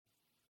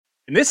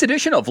In this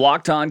edition of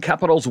Locked On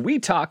Capitals, we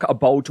talk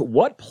about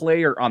what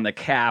player on the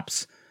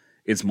Caps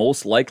is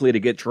most likely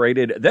to get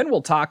traded. Then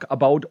we'll talk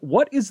about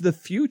what is the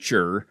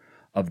future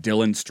of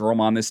Dylan Strome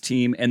on this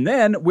team. And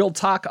then we'll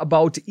talk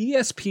about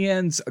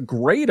ESPN's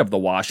grade of the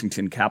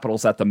Washington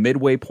Capitals at the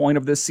midway point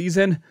of this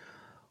season.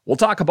 We'll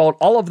talk about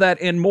all of that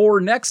and more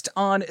next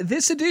on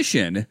this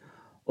edition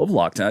of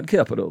Locked On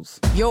Capitals.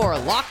 Your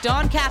Locked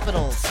On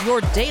Capitals, your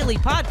daily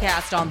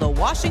podcast on the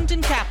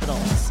Washington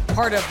Capitals.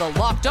 Part of the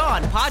Locked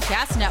On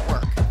Podcast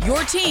Network,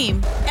 your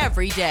team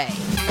every day.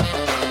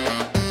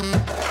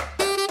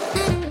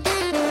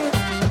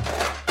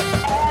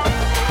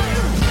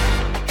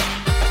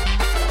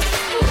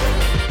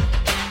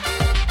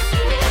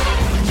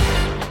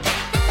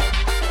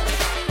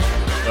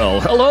 Well,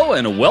 hello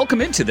and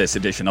welcome into this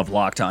edition of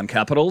Locked On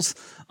Capitals.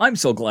 I'm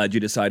so glad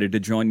you decided to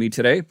join me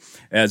today.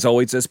 As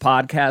always, this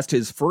podcast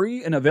is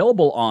free and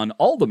available on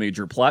all the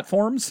major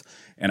platforms,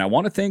 and I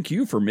want to thank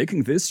you for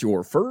making this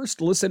your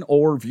first listen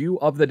or view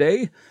of the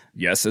day.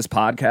 Yes, this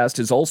podcast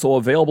is also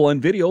available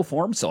in video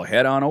form, so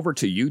head on over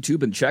to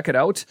YouTube and check it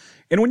out.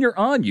 And when you're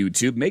on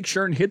YouTube, make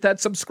sure and hit that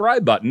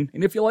subscribe button,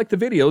 and if you like the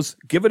videos,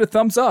 give it a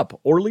thumbs up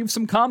or leave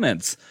some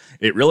comments.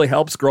 It really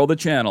helps grow the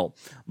channel.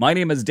 My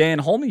name is Dan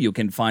Holme. You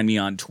can find me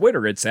on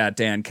Twitter. It's at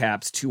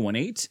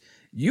DanCaps218.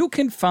 You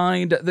can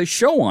find the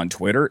show on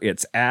Twitter.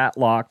 It's at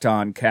Locked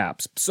On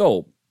Caps.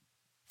 So,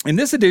 in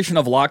this edition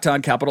of Locked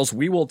On Capitals,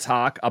 we will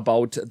talk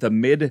about the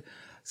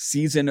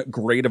mid-season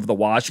grade of the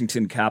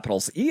Washington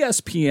Capitals.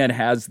 ESPN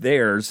has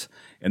theirs,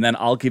 and then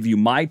I'll give you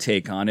my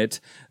take on it.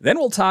 Then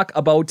we'll talk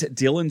about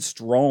Dylan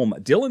Strome.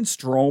 Dylan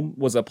Strome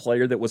was a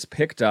player that was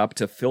picked up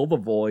to fill the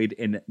void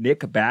in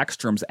Nick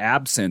Backstrom's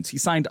absence. He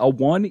signed a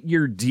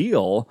one-year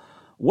deal.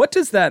 What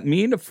does that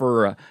mean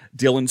for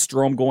Dylan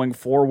Strome going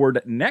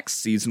forward next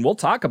season? We'll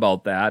talk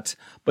about that.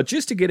 But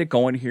just to get it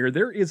going here,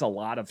 there is a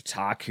lot of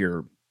talk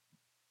here.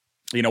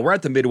 You know, we're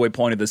at the midway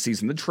point of the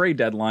season. The trade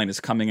deadline is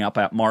coming up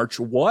at March.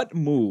 What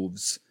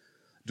moves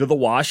do the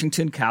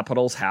Washington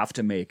Capitals have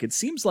to make? It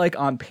seems like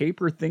on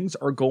paper things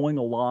are going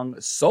along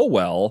so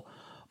well,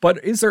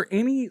 but is there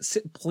any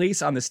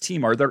place on this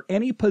team? Are there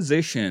any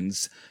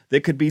positions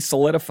that could be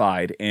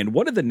solidified? And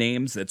one of the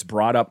names that's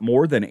brought up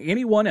more than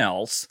anyone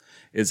else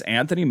is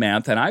Anthony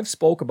Mantha. And I've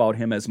spoke about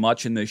him as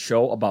much in this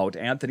show about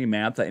Anthony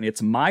Mantha, and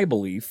it's my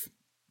belief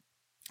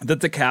that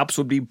the Caps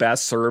would be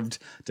best served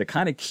to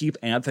kind of keep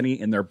Anthony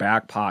in their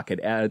back pocket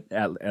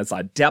as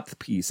a depth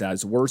piece,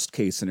 as worst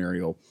case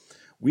scenario.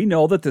 We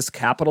know that this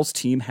Capitals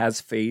team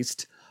has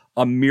faced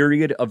a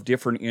myriad of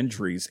different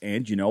injuries,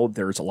 and you know,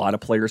 there's a lot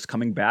of players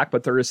coming back,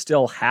 but there is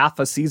still half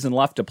a season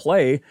left to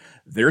play.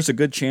 There's a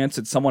good chance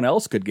that someone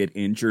else could get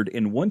injured,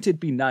 and wouldn't it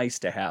be nice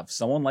to have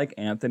someone like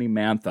Anthony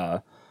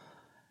Mantha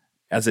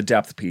as a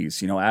depth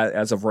piece? You know,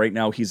 as of right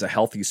now, he's a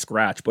healthy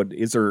scratch, but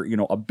is there, you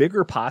know, a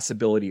bigger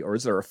possibility, or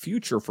is there a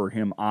future for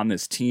him on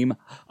this team?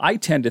 I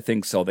tend to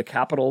think so. The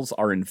Capitals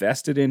are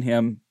invested in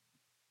him.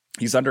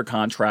 He's under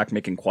contract,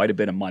 making quite a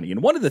bit of money.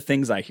 And one of the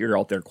things I hear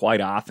out there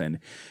quite often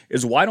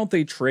is, why don't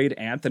they trade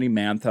Anthony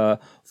Mantha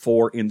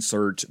for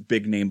insert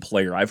big name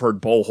player? I've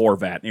heard Bo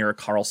Horvat and Erik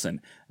Karlsson.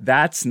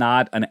 That's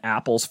not an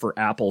apples for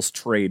apples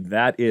trade.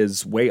 That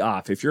is way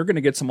off. If you're going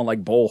to get someone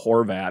like Bo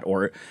Horvat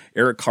or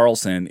Erik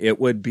Karlsson, it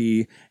would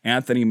be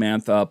Anthony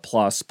Mantha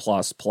plus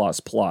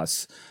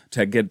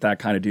to get that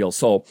kind of deal.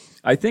 So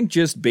I think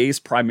just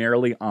based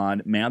primarily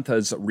on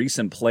Mantha's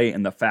recent play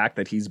and the fact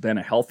that he's been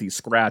a healthy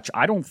scratch,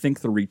 I don't think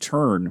the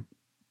return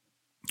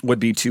would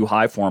be too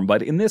high for him.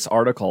 But in this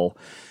article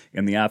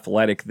in The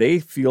Athletic, they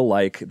feel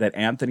like that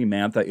Anthony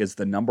Mantha is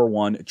the number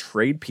one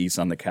trade piece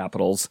on the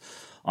Capitals.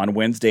 On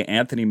Wednesday,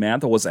 Anthony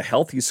Mantha was a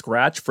healthy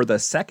scratch for the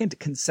second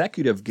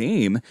consecutive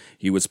game.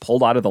 He was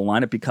pulled out of the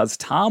lineup because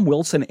Tom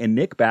Wilson and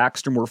Nick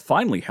Backstrom were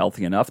finally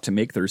healthy enough to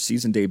make their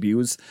season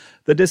debuts.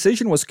 The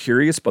decision was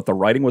curious, but the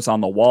writing was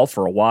on the wall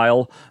for a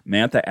while.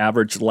 Mantha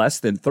averaged less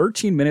than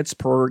 13 minutes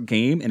per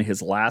game in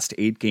his last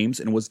 8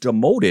 games and was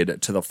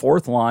demoted to the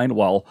fourth line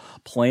while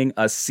playing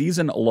a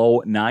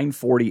season-low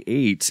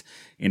 .948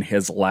 in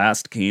his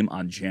last game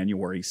on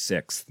January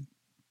 6th.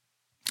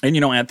 And,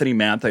 you know, Anthony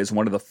Mantha is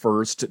one of the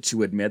first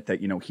to admit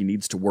that, you know, he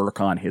needs to work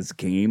on his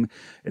game.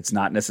 It's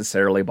not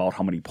necessarily about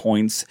how many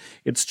points.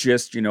 It's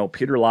just, you know,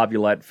 Peter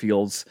Laviolette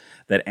feels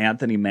that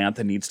Anthony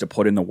Mantha needs to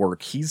put in the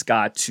work. He's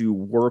got to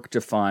work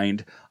to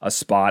find a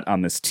spot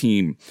on this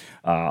team.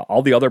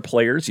 All the other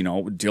players, you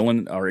know,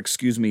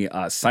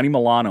 Sonny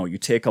Milano, you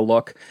take a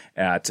look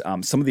at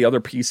some of the other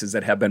pieces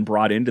that have been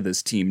brought into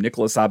this team.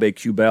 Nicolas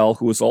Aube-Kubel,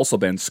 who has also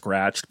been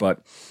scratched,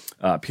 but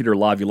Peter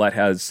Laviolette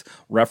has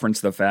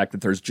referenced the fact that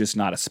there's just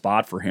not a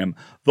spot for him.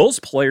 Those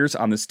players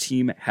on this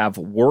team have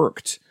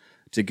worked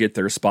to get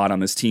their spot on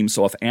this team.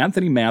 So if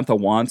Anthony Mantha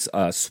wants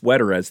a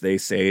sweater, as they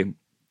say,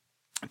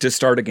 to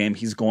start a game,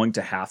 he's going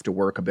to have to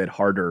work a bit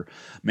harder.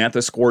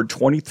 Mantha scored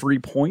 23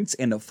 points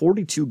in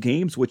 42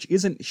 games, which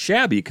isn't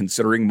shabby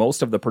considering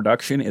most of the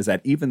production is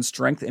at even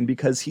strength and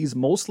because he's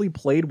mostly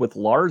played with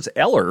Lars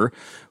Eller,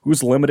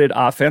 who's limited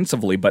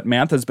offensively. But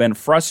Mantha's been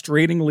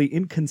frustratingly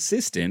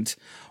inconsistent,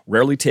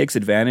 rarely takes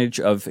advantage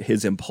of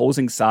his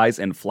imposing size,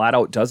 and flat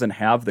out doesn't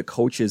have the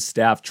coach's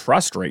staff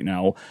trust right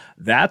now.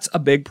 That's a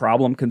big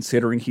problem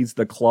considering he's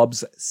the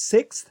club's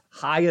 6th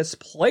highest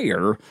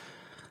player,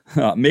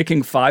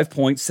 making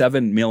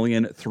 $5.7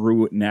 million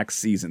through next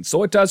season.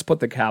 So it does put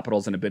the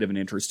Capitals in a bit of an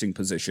interesting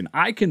position.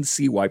 I can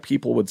see why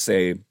people would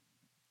say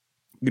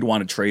you'd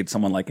want to trade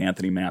someone like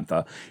Anthony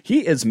Mantha.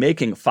 He is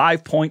making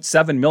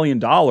 $5.7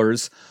 million.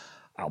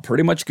 I'll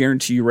pretty much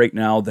guarantee you right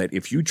now that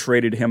if you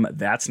traded him,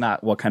 that's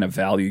not what kind of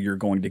value you're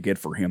going to get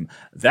for him.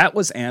 That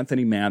was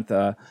Anthony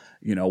Mantha,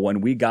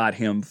 when we got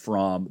him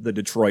from the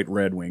Detroit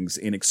Red Wings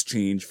in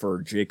exchange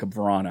for Jacob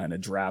Vrana and a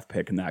draft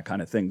pick and that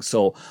kind of thing.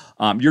 So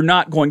you're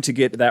not going to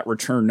get that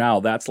return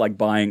now. That's like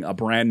buying a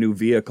brand new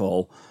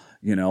vehicle,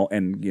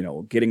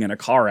 and getting in a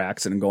car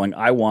accident and going,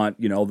 I want,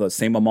 the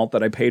same amount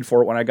that I paid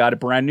for it when I got it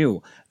brand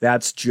new.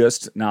 That's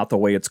just not the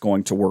way it's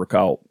going to work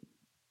out.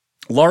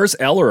 Lars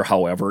Eller,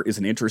 however, is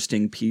an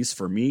interesting piece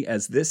for me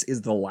as this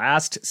is the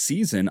last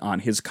season on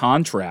his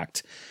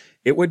contract.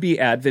 It would be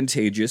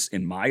advantageous,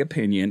 in my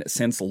opinion,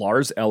 since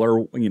Lars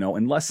Eller,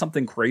 unless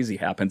something crazy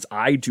happens,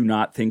 I do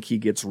not think he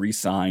gets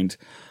re-signed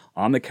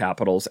on the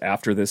Capitals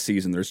after this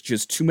season. There's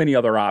just too many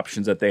other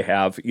options that they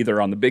have,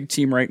 either on the big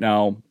team right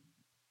now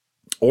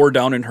or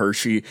down in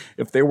Hershey.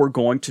 If they were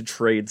going to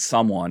trade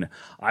someone,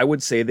 I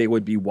would say they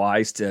would be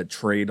wise to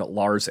trade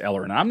Lars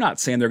Eller. And I'm not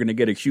saying they're going to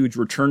get a huge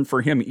return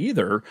for him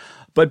either,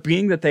 but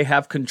being that they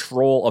have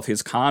control of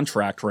his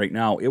contract right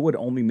now, it would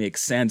only make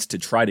sense to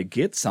try to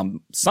get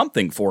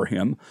something for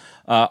him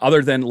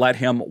other than let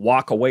him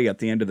walk away at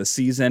the end of the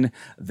season.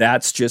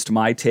 That's just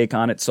my take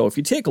on it. So if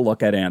you take a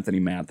look at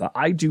Anthony Mantha,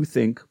 I do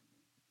think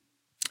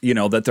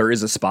that there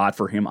is a spot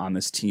for him on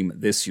this team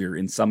this year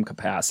in some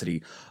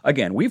capacity.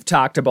 Again, we've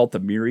talked about the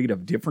myriad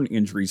of different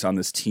injuries on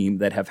this team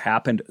that have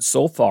happened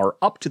so far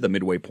up to the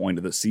midway point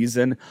of the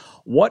season.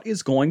 What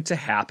is going to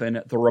happen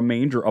the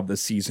remainder of the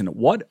season?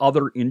 What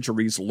other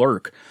injuries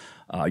lurk?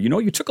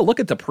 You took a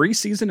look at the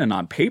preseason, and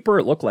on paper,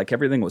 it looked like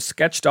everything was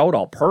sketched out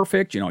all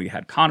perfect. You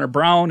had Connor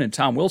Brown and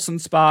Tom Wilson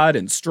spot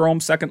and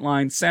Strome second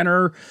line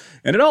center,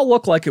 and it all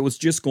looked like it was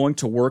just going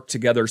to work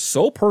together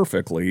so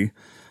perfectly.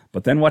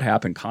 But then what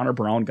happened? Connor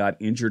Brown got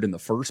injured in the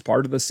first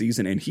part of the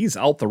season, and he's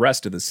out the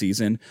rest of the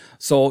season.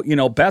 So,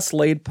 best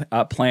laid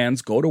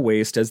plans go to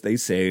waste, as they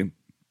say.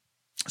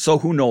 So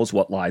who knows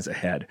what lies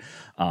ahead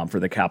for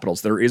the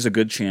Capitals. There is a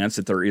good chance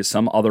that there is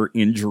some other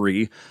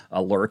injury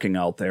lurking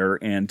out there.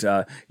 And,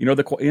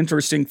 the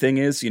interesting thing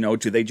is, do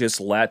they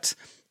just let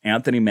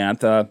Anthony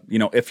Mantha,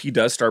 if he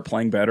does start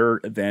playing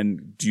better,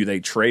 then do they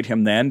trade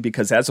him then?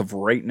 Because as of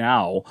right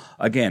now,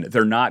 again,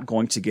 they're not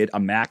going to get a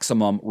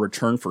maximum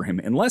return for him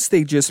unless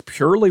they just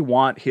purely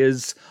want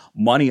his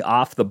money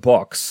off the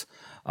books.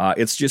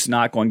 It's just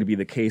not going to be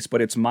the case,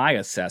 but it's my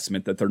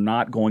assessment that they're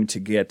not going to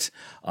get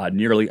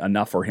nearly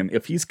enough for him.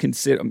 If he's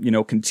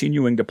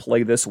continuing to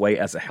play this way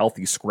as a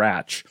healthy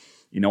scratch,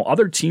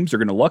 other teams are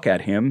going to look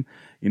at him.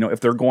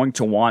 If they're going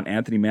to want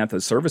Anthony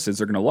Mantha's services,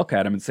 they're going to look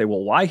at him and say,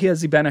 well, why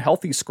has he been a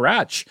healthy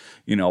scratch,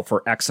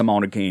 for X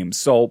amount of games?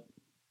 So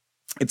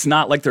it's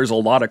not like there's a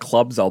lot of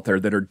clubs out there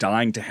that are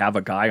dying to have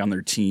a guy on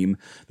their team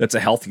that's a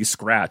healthy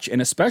scratch.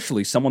 And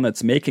especially someone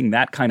that's making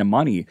that kind of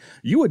money.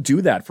 You would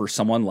do that for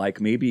someone like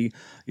maybe,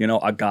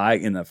 a guy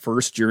in the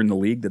first year in the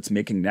league that's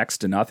making next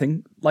to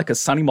nothing, like a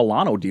Sonny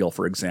Milano deal,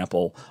 for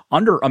example,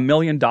 under $1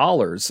 million.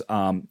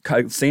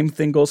 Same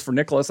thing goes for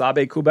Nicolas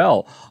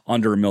Aube-Kubel,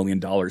 under $1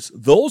 million.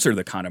 Those are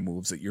the kind of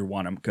moves that you're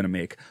going to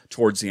make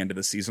towards the end of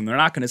the season. They're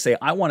not going to say,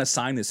 I want to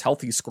sign this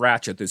healthy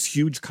scratch at this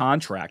huge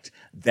contract.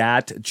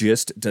 That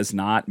just does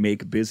not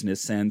make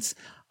business sense.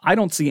 I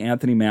don't see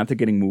Anthony Mantha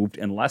getting moved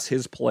unless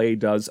his play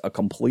does a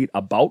complete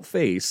about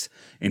face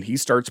and he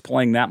starts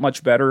playing that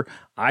much better.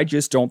 I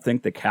just don't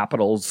think the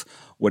Capitals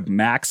would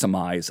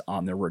maximize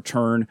on their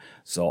return.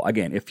 So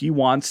again, if he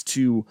wants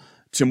to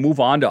move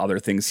on to other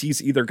things,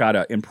 he's either got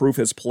to improve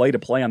his play to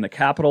play on the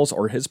Capitals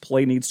or his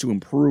play needs to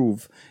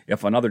improve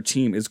if another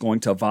team is going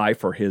to vie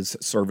for his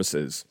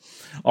services.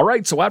 All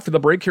right, so after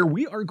the break here,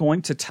 we are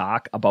going to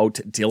talk about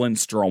Dylan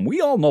Strome. We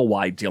all know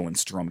why Dylan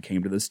Strome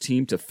came to this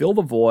team, to fill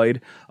the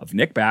void of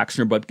Nick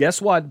Backstrom, but guess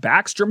what?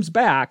 Backstrom's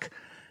back.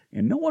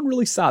 And no one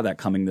really saw that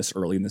coming this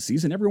early in the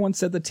season. Everyone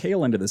said the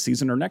tail end of the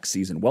season or next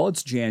season. Well,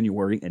 it's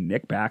January and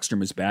Nick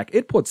Backstrom is back.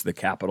 It puts the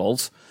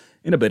Capitals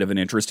in a bit of an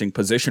interesting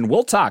position.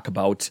 We'll talk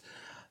about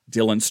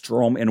Dylan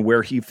Strome and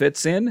where he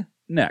fits in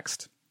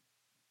next.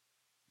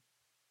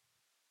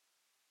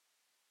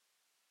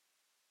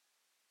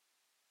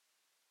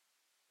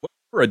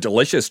 For a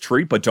delicious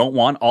treat but don't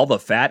want all the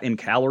fat and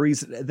calories,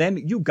 then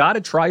you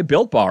gotta try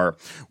Built Bar.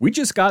 We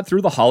just got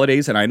through the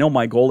holidays and I know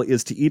my goal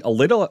is to eat a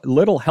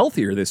little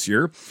healthier this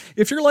year.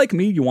 If you're like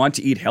me, you want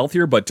to eat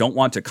healthier but don't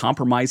want to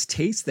compromise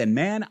taste, then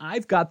man,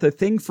 I've got the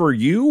thing for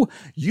you.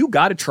 You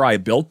gotta try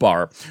Built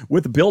Bar.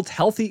 With Built,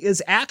 healthy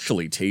is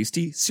actually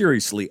tasty.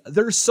 Seriously,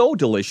 they're so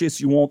delicious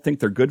you won't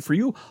think they're good for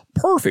you.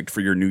 Perfect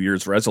for your New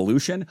Year's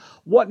resolution.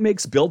 What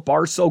makes Built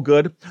Bar so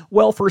good?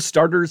 Well, for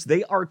starters,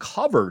 they are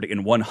covered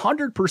in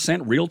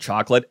 100% real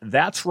chocolate.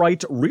 That's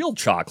right, real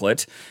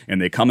chocolate. And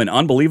they come in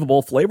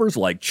unbelievable flavors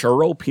like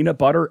churro, peanut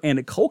butter,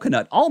 and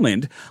coconut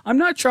almond. I'm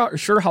not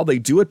sure how they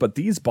do it, but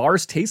these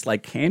bars taste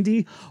like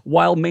candy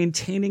while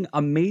maintaining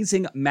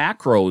amazing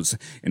macros.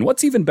 And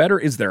what's even better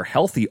is they're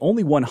healthy.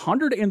 Only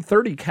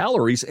 130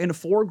 calories and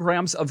 4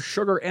 grams of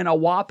sugar and a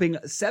whopping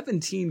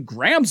 17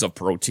 grams of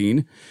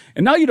protein.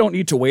 And now you don't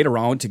need to wait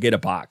around to get a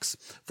box.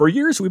 For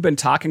years, we've been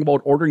talking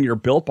about ordering your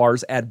Built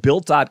Bars at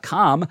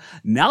Built.com.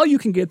 Now you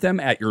can get them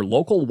at your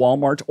local Walmart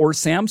or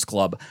Sam's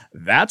Club.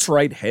 That's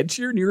right, head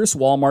to your nearest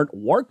Walmart,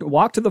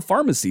 walk to the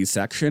pharmacy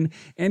section,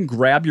 and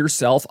grab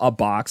yourself a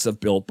box of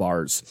Built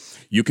Bars.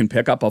 You can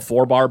pick up a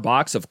 4-bar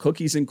box of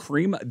cookies and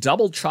cream,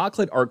 double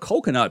chocolate, or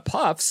coconut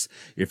puffs.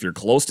 If you're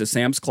close to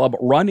Sam's Club,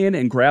 run in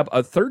and grab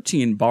a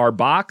 13-bar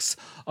box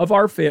of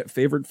our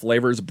favorite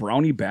flavors,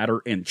 brownie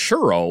batter and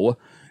churro.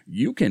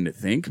 You can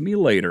thank me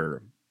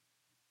later.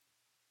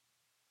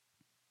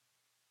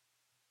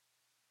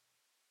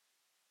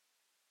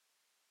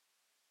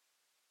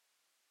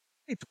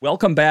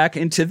 Welcome back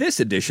into this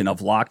edition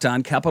of Locked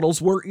On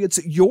Capitals, where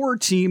it's your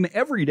team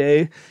every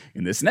day.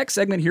 In this next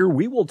segment here,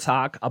 we will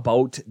talk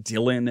about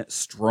Dylan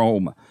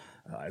Strome.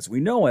 As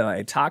we know,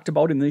 I talked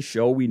about in this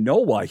show, we know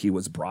why he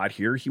was brought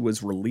here. He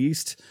was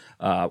released,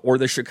 or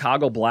the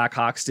Chicago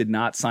Blackhawks did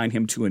not sign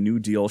him to a new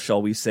deal,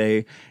 shall we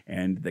say,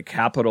 and the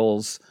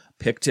Capitals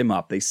picked him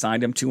up. They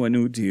signed him to a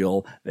new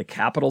deal. The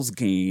Capitals'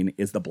 gain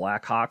is the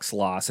Blackhawks'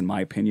 loss, in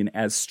my opinion,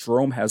 as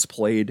Strome has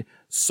played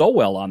so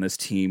well on this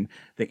team.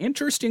 The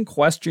interesting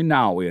question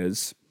now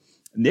is,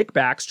 Nick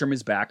Backstrom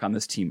is back on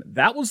this team.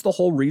 That was the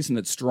whole reason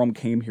that Strome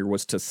came here,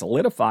 was to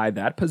solidify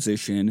that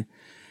position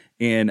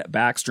in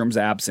Backstrom's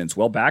absence.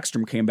 Well,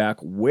 Backstrom came back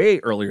way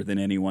earlier than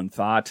anyone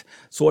thought,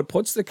 so it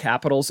puts the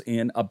Capitals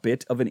in a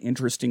bit of an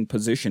interesting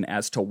position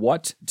as to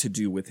what to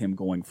do with him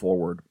going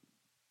forward.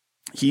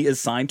 He is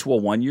signed to a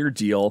 1-year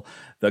deal.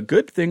 The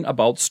good thing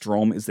about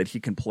Strome is that he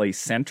can play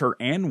center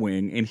and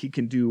wing, and he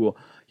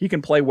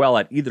can play well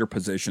at either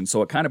position.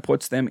 So it kind of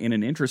puts them in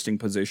an interesting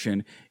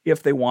position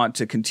if they want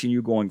to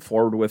continue going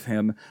forward with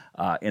him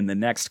in the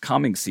next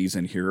coming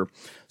season here.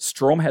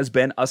 Strome has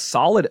been a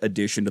solid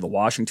addition to the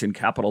Washington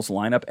Capitals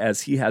lineup,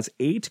 as he has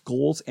 8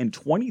 goals and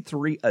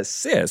 23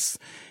 assists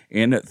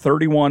in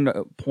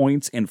 31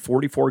 points in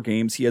 44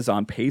 games. He is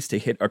on pace to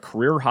hit a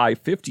career-high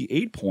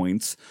 58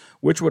 points,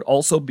 which would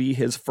also be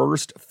his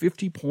first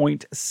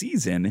 50-point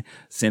season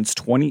since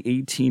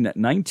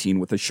 2018-19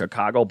 with the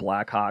Chicago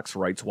Blackhawks,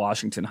 writes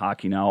Washington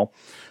Hockey Now.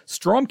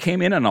 Strome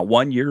came in on a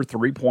 1-year,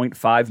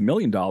 $3.5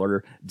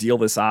 million deal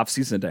this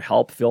offseason to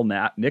help fill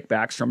Nick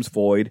Backstrom's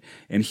void,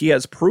 and he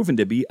has proven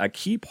to be a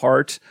key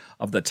part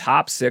of the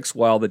top 6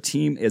 while the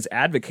team is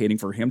advocating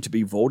for him to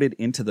be voted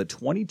into the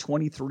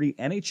 2023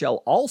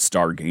 NHL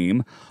All-Star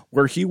Game,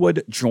 where he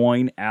would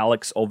join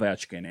Alex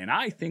Ovechkin. And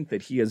I think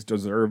that he has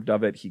deserved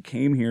of it. He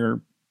came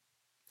here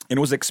and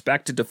was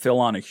expected to fill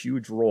on a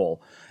huge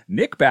role.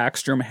 Nick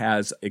Backstrom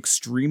has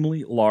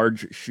extremely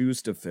large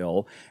shoes to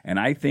fill, and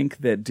I think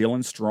that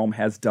Dylan Strome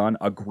has done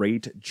a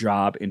great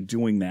job in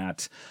doing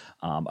that.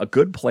 A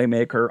good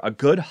playmaker, a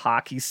good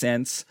hockey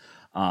sense.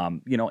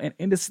 And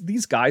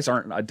these guys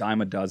aren't a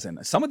dime a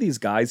dozen. Some of these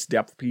guys,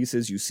 depth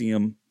pieces, you see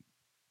them,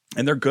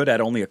 and they're good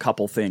at only a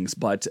couple things,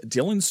 but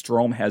Dylan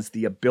Strome has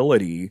the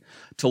ability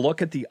to look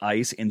at the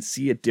ice and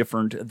see it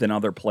different than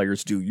other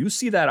players do. You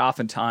see that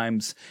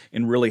oftentimes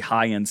in really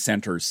high-end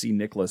centers, see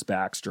Nicholas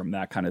Backstrom,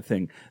 that kind of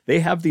thing.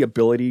 They have the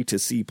ability to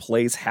see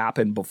plays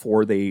happen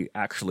before they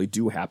actually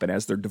do happen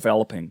as they're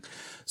developing.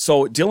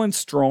 So Dylan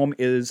Strome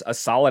is a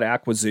solid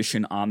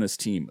acquisition on this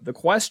team. The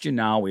question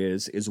now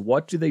is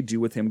what do they do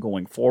with him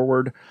going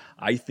forward?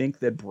 I think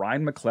that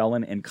Brian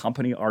McClellan and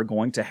company are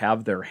going to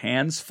have their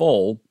hands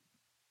full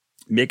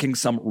making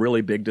some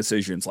really big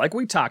decisions. Like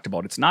we talked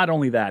about, it's not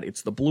only that,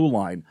 it's the blue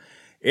line.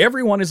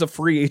 Everyone is a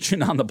free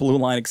agent on the blue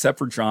line except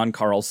for John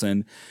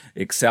Carlson,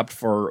 except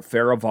for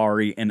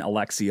Faravari and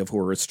Alexiev, who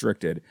are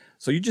restricted.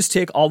 So you just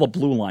take all the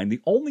blue line.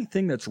 The only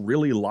thing that's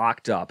really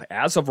locked up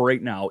as of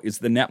right now is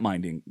the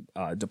netminding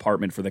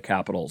department for the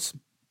Capitals.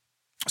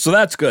 So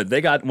that's good.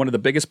 They got one of the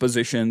biggest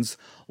positions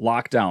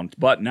locked down.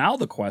 But now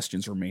the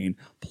questions remain.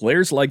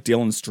 Players like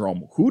Dylan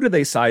Strome, who do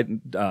they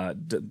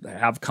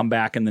have come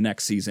back in the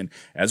next season?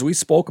 As we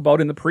spoke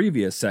about in the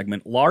previous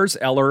segment, Lars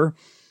Eller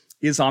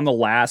is on the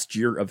last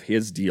year of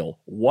his deal.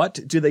 What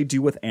do they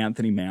do with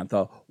Anthony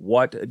Mantha?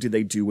 What do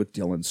they do with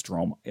Dylan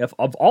Strome? If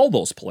of all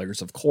those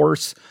players, of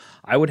course,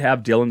 I would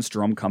have Dylan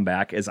Strome come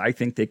back, as I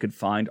think they could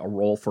find a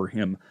role for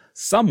him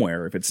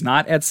somewhere. If it's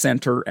not at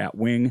center, at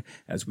wing,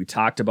 as we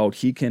talked about,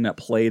 he can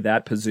play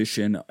that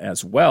position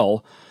as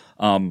well.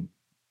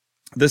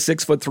 The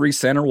 6'3"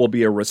 center will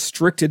be a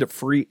restricted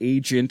free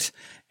agent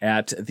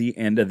at the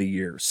end of the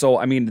year. So,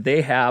 I mean,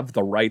 they have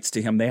the rights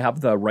to him. They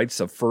have the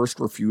rights of first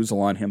refusal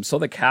on him. So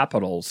the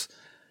Capitals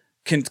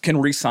can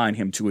re-sign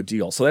him to a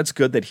deal. So that's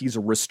good that he's a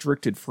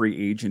restricted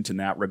free agent in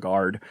that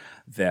regard,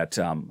 that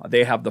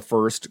they have the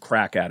first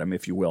crack at him,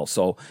 if you will.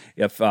 So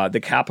if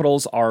the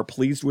Capitals are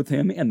pleased with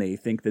him and they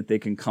think that they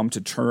can come to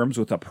terms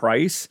with a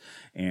price,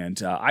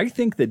 and I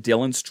think that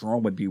Dylan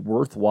Strome would be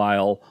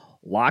worthwhile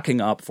locking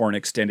up for an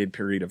extended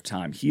period of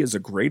time. He is a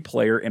great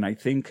player, and I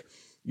think,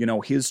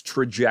 his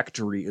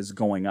trajectory is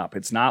going up.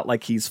 It's not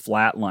like he's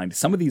flatlined.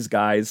 Some of these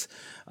guys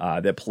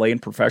that play in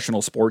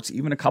professional sports,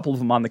 even a couple of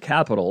them on the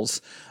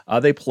Capitals,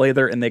 they play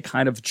there and they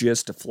kind of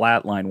just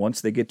flatline. Once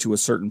they get to a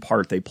certain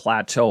part, they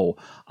plateau.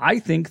 I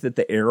think that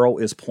the arrow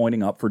is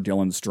pointing up for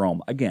Dylan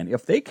Strome. Again,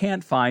 if they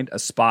can't find a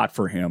spot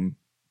for him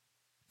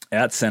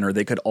at center,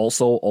 they could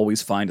also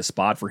always find a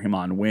spot for him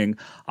on wing.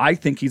 I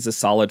think he's a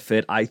solid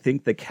fit. I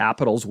think the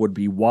Capitals would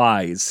be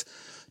wise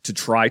to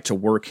try to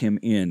work him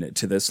in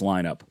to this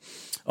lineup.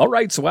 All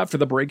right, so after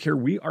the break here,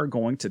 we are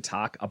going to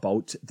talk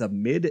about the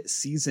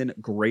mid-season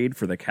grade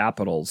for the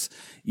Capitals.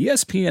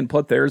 ESPN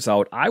put theirs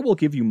out. I will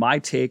give you my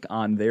take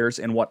on theirs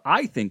and what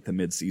I think the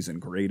mid-season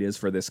grade is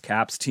for this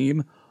Caps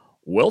team.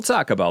 We'll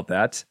talk about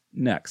that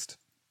next.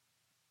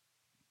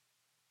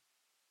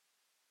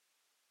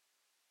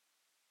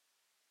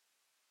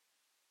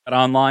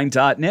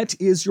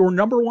 BetOnline.net is your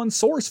number one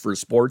source for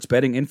sports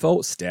betting info,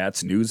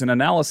 stats, news, and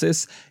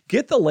analysis.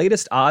 Get the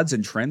latest odds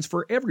and trends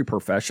for every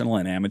professional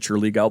and amateur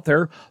league out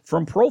there.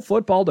 From pro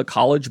football to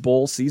college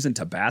bowl season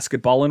to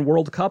basketball and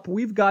World Cup,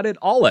 we've got it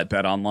all at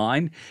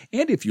BetOnline.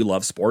 And if you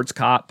love sports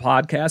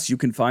podcasts, you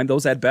can find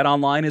those at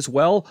BetOnline as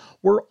well.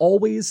 We're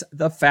always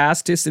the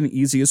fastest and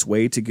easiest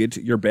way to get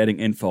your betting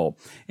info.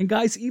 And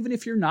guys, even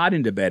if you're not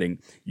into betting,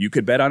 you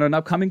could bet on an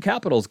upcoming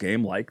Capitals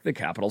game like the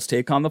Capitals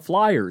take on the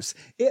Flyers.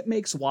 It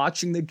makes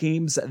watching the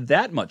games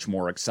that much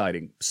more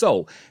exciting.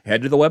 So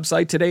head to the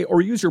website today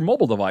or use your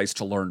mobile device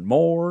to learn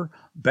more.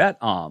 Bet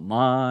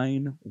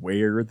online,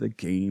 where the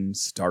game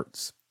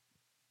starts.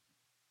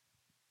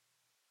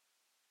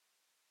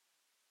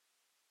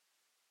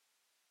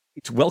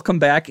 Welcome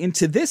back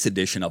into this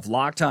edition of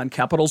Locked On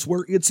Capitals,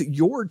 where it's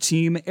your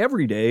team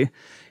every day.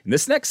 In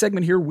this next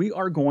segment here, we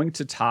are going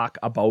to talk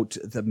about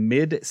the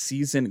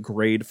mid-season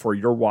grade for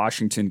your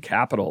Washington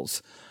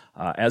Capitals.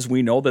 As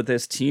we know that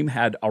this team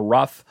had a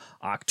rough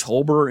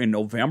October and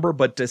November,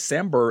 but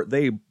December,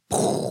 they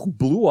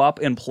blew up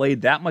and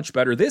played that much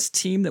better. This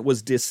team that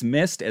was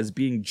dismissed as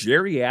being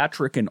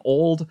geriatric and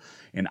old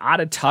and out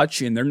of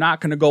touch and they're not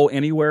going to go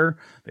anywhere,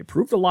 they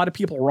proved a lot of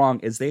people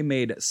wrong as they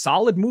made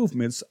solid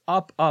movements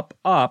up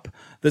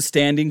the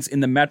standings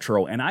in the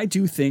Metro. And I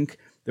do think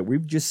that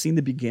we've just seen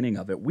the beginning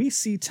of it. We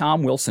see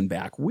Tom Wilson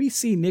back. We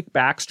see Nick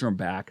Backstrom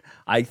back.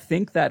 I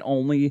think that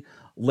only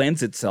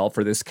lends itself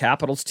for this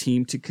Capitals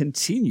team to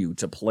continue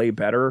to play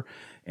better.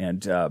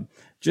 And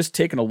just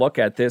taking a look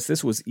at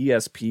this was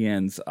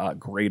ESPN's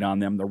grade on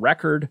them. The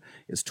record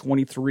is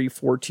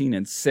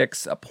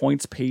 23-14-6, a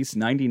points pace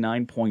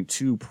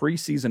 99.2,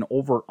 preseason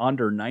over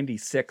under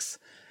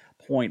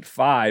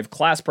 96.5.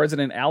 Class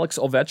president Alex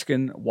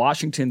Ovechkin,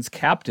 Washington's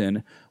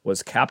captain,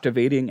 was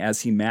captivating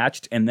as he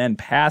matched and then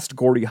passed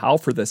Gordie Howe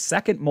for the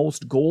second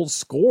most goals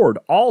scored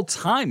all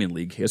time in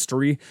league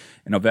history.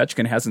 And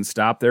Ovechkin hasn't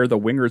stopped there. The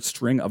winger's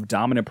string of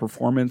dominant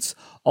performance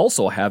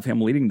also have him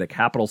leading the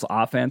Capitals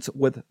offense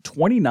with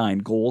 29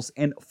 goals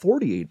and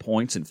 48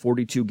 points in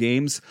 42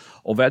 games.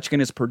 Ovechkin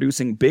is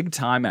producing big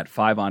time at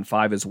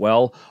 5-on-5 as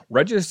well,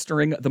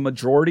 registering the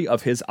majority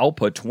of his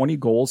output, 20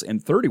 goals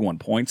and 31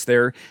 points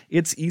there.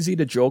 It's easy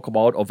to joke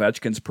about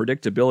Ovechkin's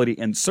predictability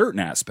in certain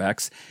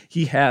aspects.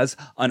 He has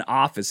an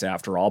office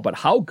after all, but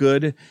how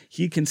good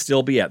he can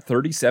still be at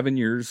 37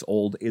 years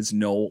old is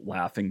no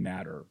laughing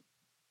matter.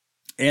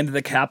 And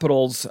the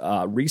Capitals'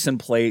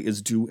 recent play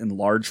is due in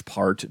large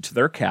part to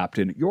their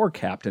captain, your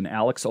captain,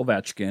 Alex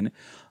Ovechkin,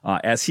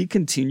 as he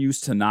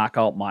continues to knock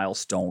out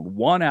milestone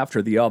one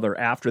after the other,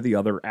 after the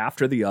other,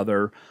 after the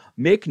other.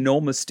 Make no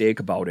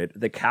mistake about it,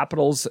 the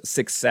Capitals'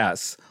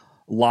 success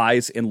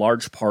lies in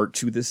large part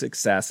to the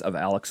success of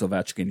Alex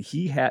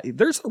Ovechkin.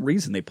 There's a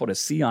reason they put a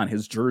C on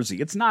his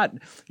jersey. It's not,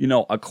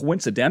 a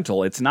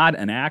coincidental. It's not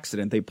an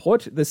accident. They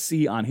put the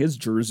C on his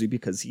jersey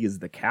because he is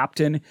the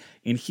captain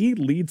and he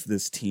leads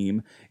this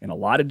team in a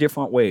lot of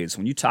different ways.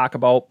 When you talk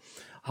about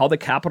how the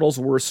Capitals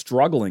were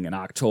struggling in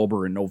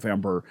October and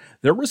November,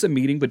 there was a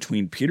meeting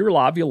between Peter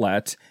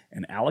Laviolette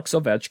and Alex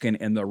Ovechkin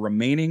and the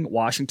remaining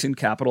Washington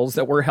Capitals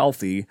that were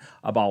healthy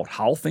about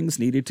how things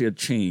needed to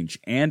change.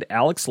 And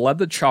Alex led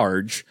the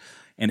charge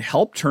and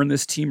helped turn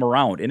this team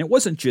around. And it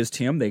wasn't just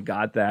him. They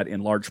got that in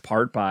large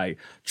part by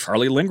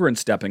Charlie Lindgren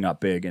stepping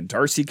up big and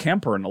Darcy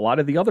Kemper and a lot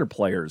of the other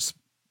players.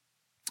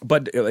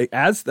 But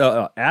as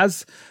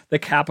the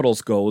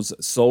Capitals goes,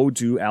 so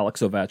do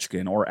Alex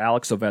Ovechkin, or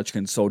Alex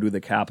Ovechkin, so do the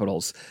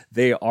Capitals.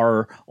 They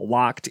are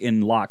locked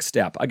in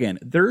lockstep. Again,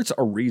 there's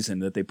a reason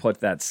that they put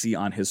that C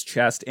on his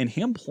chest, and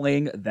him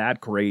playing that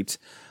great,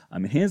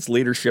 his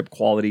leadership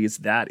qualities,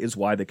 that is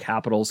why the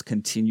Capitals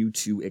continue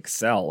to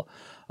excel.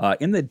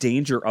 In the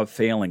danger of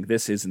failing,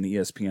 this is in the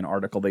ESPN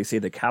article, they say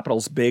the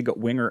Capitals' big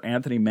winger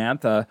Anthony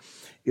Mantha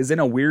is in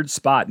a weird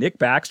spot. Nick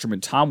Backstrom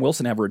and Tom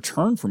Wilson have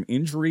returned from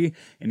injury,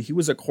 and he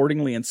was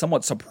accordingly and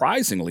somewhat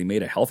surprisingly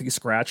made a healthy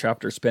scratch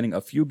after spending a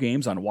few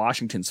games on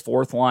Washington's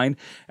fourth line.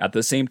 At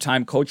the same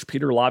time, coach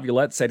Peter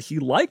Laviolette said he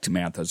liked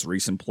Mantha's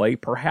recent play,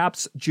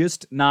 perhaps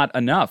just not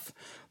enough.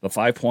 The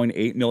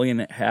 $5.8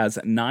 million has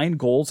 9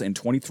 goals and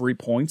 23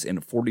 points in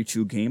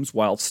 42 games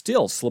while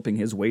still slipping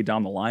his way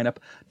down the lineup,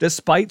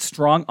 despite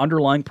strong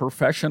underlying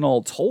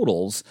professional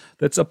totals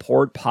that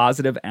support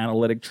positive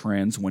analytic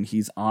trends when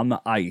he's on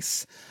the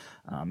ice.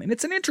 And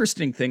it's an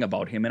interesting thing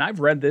about him, and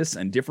I've read this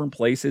in different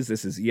places.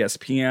 This is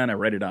ESPN. I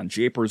read it on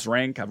Japers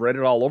Rank. I've read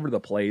it all over the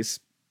place.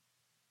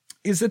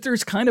 Is that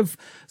there's kind of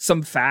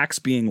some facts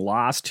being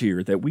lost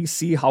here, that we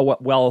see how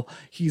well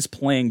he's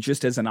playing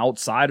just as an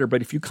outsider,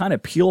 but if you kind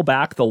of peel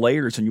back the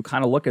layers and you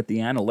kind of look at the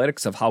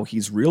analytics of how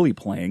he's really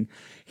playing,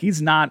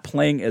 he's not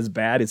playing as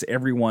bad as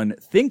everyone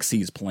thinks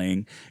he's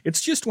playing.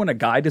 It's just when a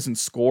guy doesn't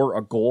score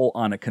a goal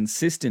on a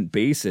consistent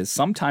basis,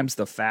 sometimes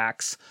the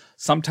facts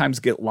sometimes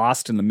get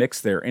lost in the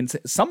mix there, and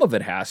some of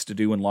it has to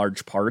do in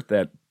large part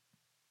that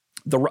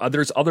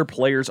there's other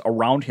players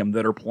around him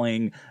that are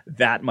playing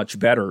that much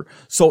better.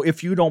 So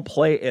if you don't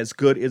play as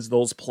good as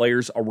those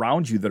players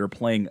around you that are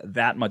playing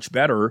that much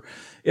better,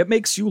 it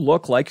makes you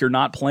look like you're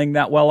not playing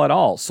that well at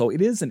all. So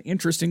it is an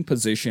interesting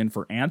position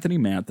for Anthony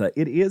Mantha.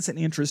 It is an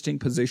interesting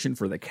position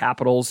for the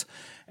Capitals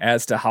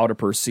as to how to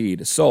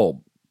proceed.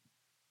 So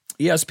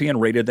ESPN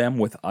rated them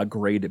with a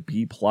grade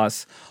B+.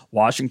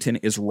 Washington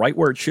is right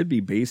where it should be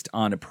based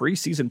on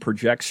preseason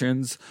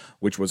projections,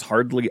 which was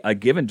hardly a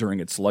given during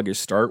its sluggish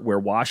start, where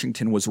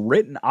Washington was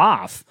written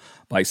off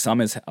by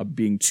some as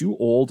being too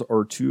old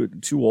or too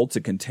old to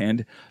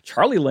contend.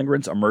 Charlie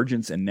Lindgren's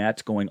emergence in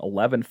net, going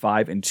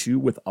 11-5-2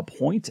 with a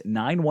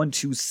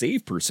 .912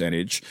 save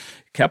percentage,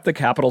 kept the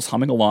Capitals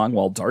humming along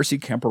while Darcy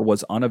Kemper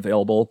was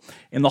unavailable,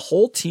 and the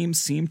whole team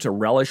seemed to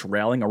relish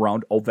rallying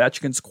around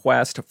Ovechkin's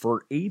quest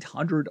for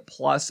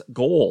 800-plus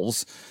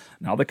goals.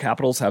 Now the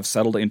Capitals have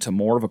settled into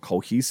more of a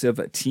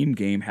cohesive team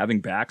game.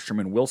 Having Backstrom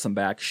and Wilson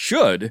back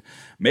should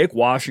make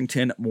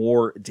Washington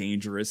more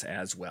dangerous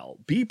as well.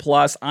 B+,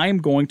 I'm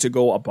going to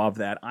go above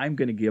that. I'm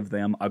going to give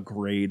them a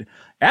grade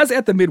as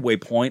at the midway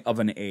point of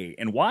an A.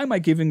 And why am I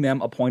giving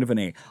them a point of an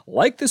A?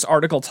 Like this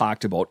article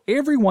talked about,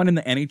 everyone in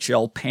the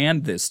NHL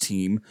panned this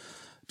team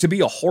to be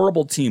a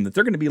horrible team, that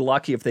they're going to be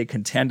lucky if they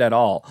contend at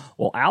all.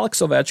 Well, Alex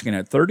Ovechkin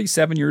at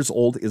 37 years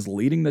old is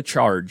leading the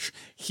charge.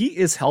 He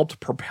is helped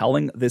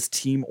propelling this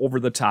team over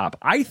the top.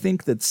 I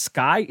think that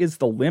sky is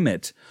the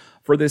limit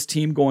for this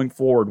team going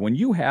forward. When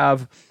you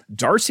have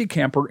Darcy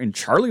Kemper and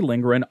Charlie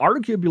Lindgren,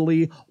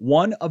 arguably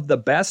one of the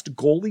best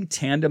goalie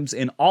tandems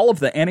in all of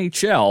the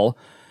NHL,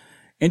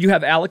 and you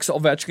have Alex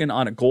Ovechkin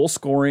on a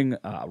goal-scoring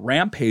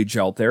rampage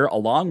out there,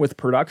 along with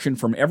production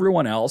from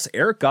everyone else,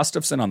 Eric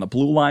Gustafsson on the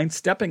blue line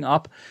stepping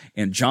up,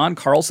 and John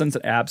Carlson's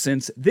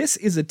absence. This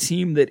is a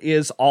team that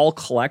is all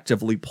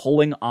collectively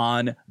pulling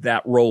on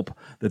that rope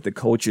that the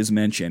coaches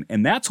mentioned,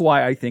 and that's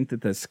why I think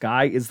that the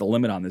sky is the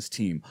limit on this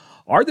team.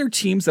 Are there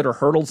teams that are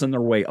hurdles in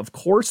their way? Of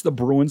course, the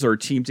Bruins are a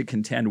team to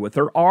contend with.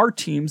 There are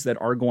teams that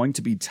are going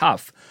to be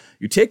tough.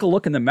 You take a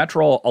look in the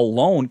Metro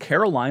alone,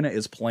 Carolina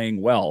is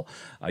playing well.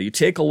 You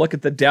take a look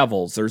at the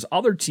Devils. There's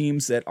other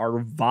teams that are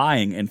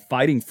vying and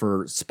fighting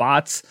for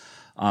spots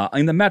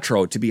in the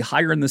Metro to be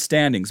higher in the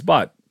standings.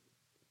 But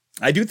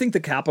I do think the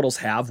Capitals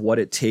have what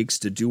it takes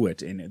to do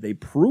it, and they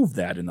proved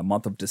that in the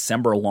month of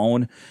December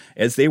alone,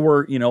 as they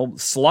were,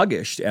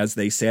 sluggish, as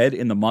they said,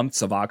 in the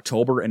months of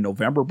October and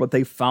November, but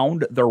they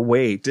found their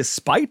way,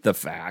 despite the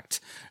fact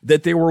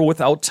that they were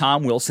without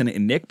Tom Wilson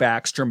and Nick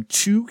Backstrom,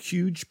 two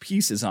huge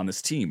pieces on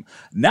this team.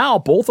 Now,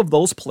 both of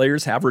those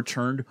players have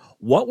returned.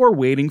 What we're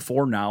waiting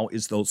for now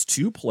is those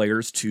two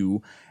players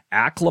to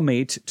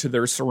acclimate to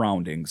their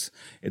surroundings.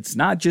 It's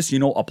not just,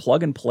 a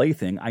plug and play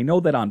thing. I know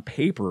that on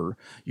paper,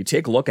 you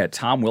take a look at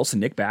Tom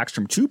Wilson, Nick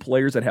Backstrom, two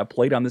players that have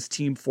played on this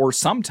team for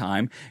some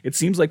time. It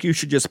seems like you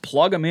should just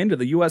plug them into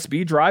the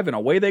USB drive and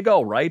away they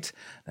go, right?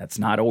 That's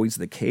not always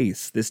the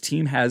case. This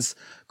team has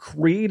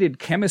created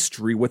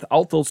chemistry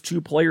without those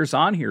two players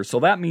on here. So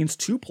that means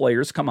two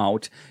players come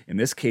out, in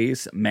this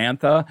case,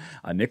 Mantha,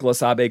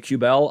 Nicolas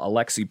Aube-Kubel,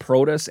 Alexi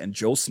Protas, and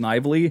Joe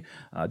Snively.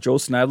 Joe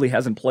Snively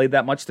hasn't played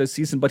that much this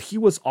season, but he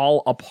was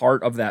all a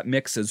part of that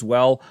mix as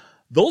well.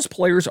 Those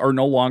players are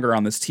no longer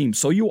on this team,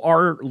 so you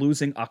are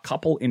losing a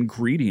couple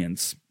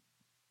ingredients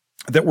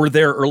that were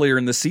there earlier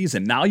in the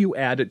season. Now you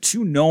add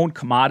two known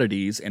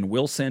commodities in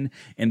Wilson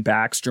and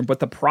Backstrom, but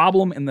the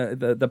problem and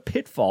the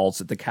pitfalls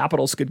that the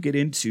Capitals could get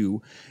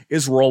into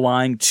is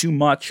relying too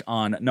much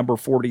on number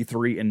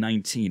 43 and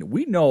 19.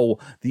 We know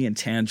the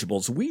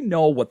intangibles. We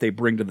know what they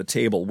bring to the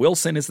table.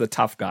 Wilson is the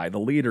tough guy, the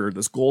leader,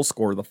 this goal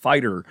scorer, the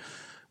fighter.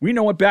 We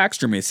know what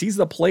Backstrom is. He's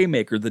the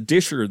playmaker, the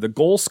disher, the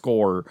goal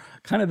scorer,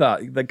 kind of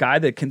the guy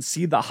that can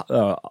see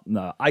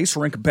the ice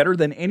rink better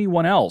than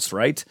anyone else,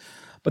 right?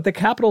 But the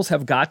Capitals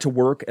have got to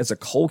work as a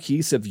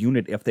cohesive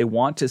unit if they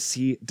want to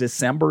see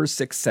December's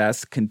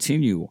success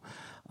continue.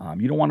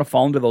 You don't want to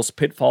fall into those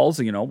pitfalls,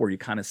 where you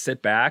kind of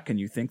sit back and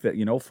you think that,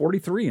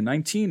 43 and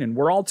 19 and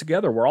we're all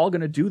together. We're all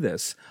going to do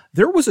this.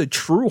 There was a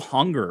true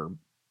hunger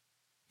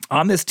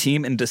on this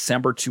team in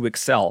December to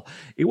excel.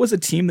 It was a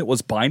team that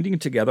was binding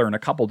together in a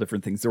couple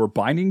different things. They were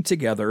binding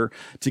together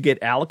to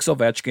get Alex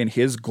Ovechkin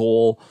his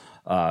goal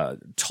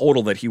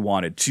total that he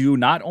wanted to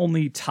not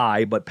only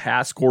tie, but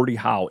pass Gordie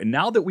Howe. And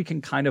now that we can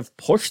kind of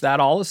push that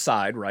all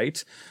aside,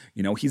 right?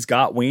 He's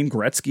got Wayne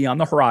Gretzky on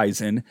the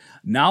horizon.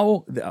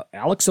 Now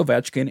Alex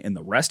Ovechkin and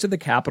the rest of the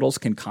Capitals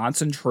can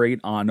concentrate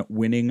on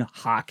winning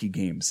hockey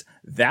games.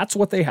 That's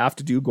what they have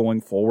to do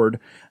going forward.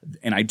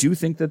 And I do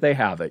think that they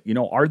have it.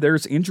 Are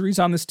there's injuries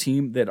on this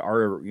team that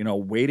are,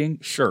 waiting?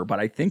 Sure. But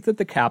I think that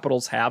the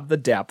Capitals have the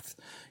depth,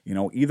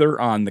 either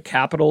on the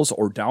Capitals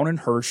or down in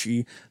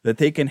Hershey, that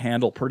they can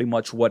handle pretty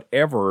much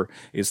whatever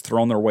is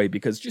thrown their way.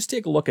 Because just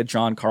take a look at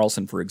John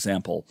Carlson, for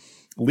example.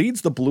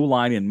 Leads the blue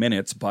line in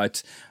minutes,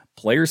 but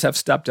players have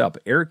stepped up.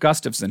 Eric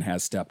Gustafsson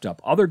has stepped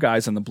up. Other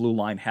guys on the blue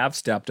line have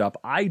stepped up.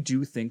 I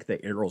do think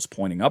the arrow's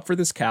pointing up for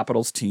this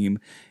Capitals team,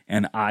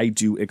 and I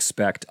do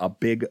expect a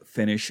big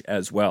finish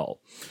as well.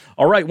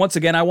 All right, once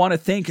again, I want to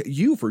thank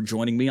you for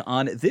joining me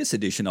on this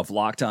edition of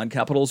Locked On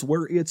Capitals,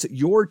 where it's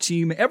your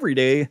team every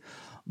day.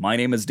 My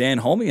name is Dan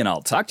Holme, and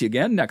I'll talk to you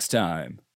again next time.